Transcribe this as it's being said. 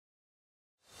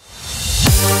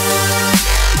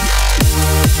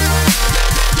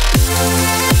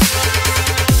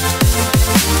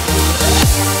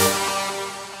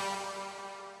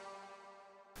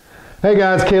Hey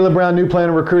guys, Caleb Brown, New Plan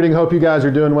of Recruiting. Hope you guys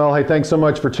are doing well. Hey, thanks so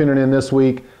much for tuning in this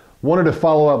week. Wanted to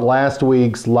follow up last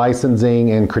week's licensing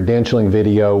and credentialing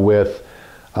video with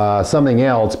something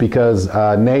else because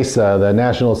NASA, the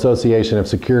National Association of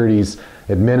Securities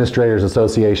Administrators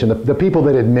Association, the people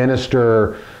that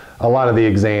administer a lot of the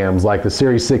exams like the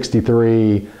Series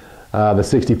 63, the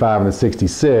 65, and the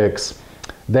 66,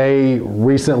 they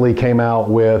recently came out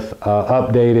with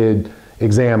updated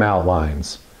exam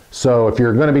outlines. So if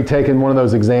you're going to be taking one of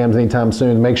those exams anytime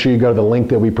soon, make sure you go to the link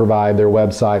that we provide, their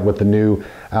website with the new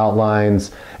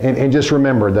outlines. And just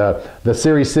remember, the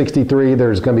Series 63,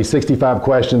 there's going to be 65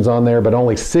 questions on there, but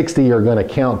only 60 are going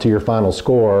to count to your final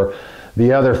score.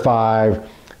 The other 5,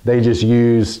 they just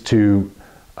use to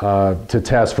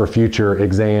test for future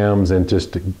exams and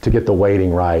just to get the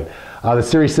weighting right. The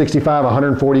Series 65,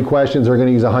 140 questions, are going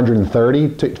to use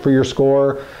 130 for your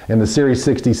score, and the Series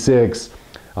 66,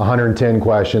 110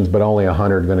 questions, but only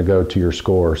 100 going to go to your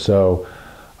score. So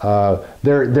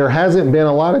there hasn't been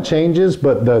a lot of changes,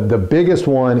 but the biggest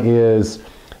one is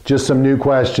just some new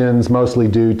questions, mostly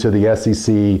due to the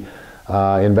SEC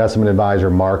investment advisor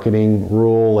marketing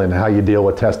rule and how you deal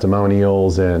with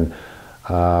testimonials and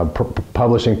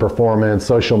publishing performance,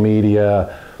 social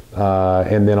media,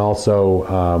 and then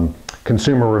also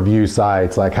consumer review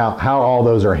sites, like how all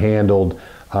those are handled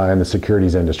in the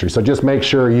securities industry. So just make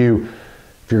sure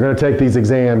if you're going to take these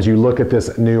exams, you look at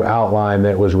this new outline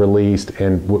that was released,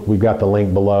 and we've got the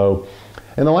link below.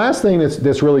 And the last thing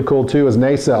that's really cool too is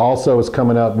NASA also is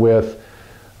coming up with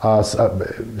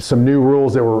some new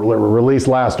rules that were released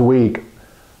last week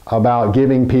about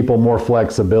giving people more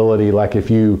flexibility. Like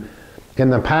in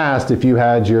the past, if you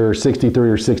had your 63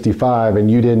 or 65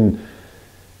 and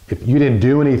if you didn't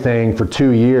do anything for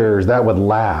 2 years, that would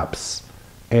lapse,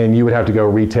 and you would have to go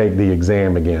retake the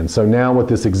exam again. So now with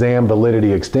this exam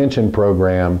validity extension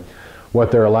program, what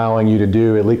they're allowing you to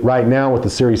do, at least right now with the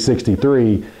Series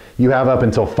 63, you have up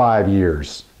until 5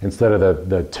 years instead of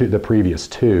the previous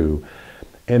 2.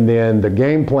 And then the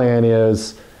game plan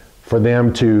is for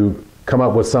them to come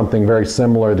up with something very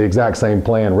similar, the exact same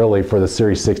plan really, for the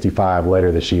Series 65 later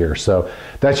this year. So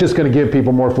that's just going to give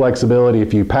people more flexibility.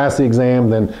 If you pass the exam,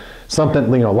 then something,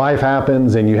 life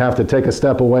happens and you have to take a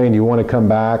step away and you want to come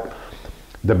back,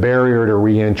 the barrier to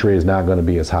re-entry is not going to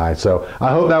be as high. So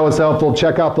I hope that was helpful.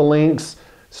 Check out the links,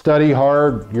 study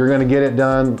hard, you're going to get it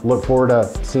done. Look forward to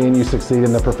seeing you succeed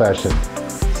in the profession.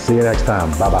 See you next time.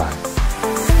 Bye-bye.